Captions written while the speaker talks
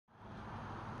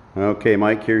Okay,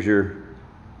 Mike, here's your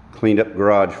cleaned up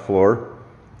garage floor.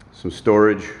 Some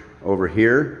storage over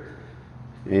here.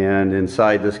 And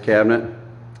inside this cabinet,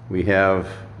 we have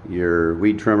your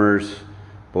weed trimmers,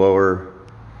 blower,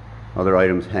 other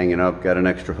items hanging up. Got an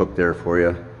extra hook there for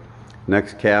you.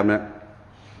 Next cabinet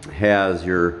has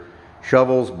your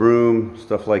shovels, broom,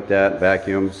 stuff like that,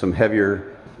 vacuum, some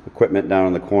heavier equipment down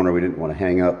in the corner we didn't want to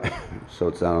hang up, so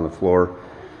it's down on the floor.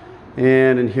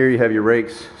 And in here you have your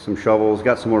rakes, some shovels,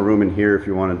 got some more room in here if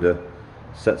you wanted to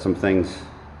set some things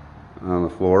on the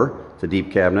floor. It's a deep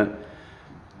cabinet.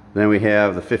 Then we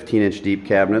have the 15-inch deep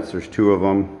cabinets. There's two of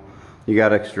them. You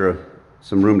got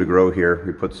some room to grow here.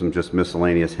 We put some just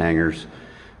miscellaneous hangers.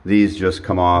 These just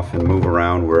come off and move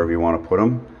around wherever you want to put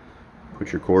them.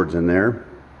 Put your cords in there.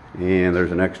 And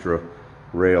there's an extra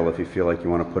rail if you feel like you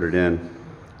want to put it in.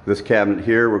 This cabinet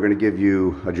here, we're going to give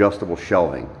you adjustable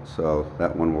shelving, so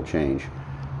that one will change.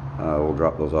 We'll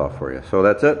drop those off for you. So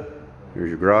that's it. Here's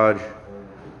your garage.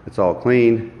 It's all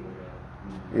clean.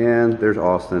 And there's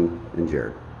Austin and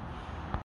Jared.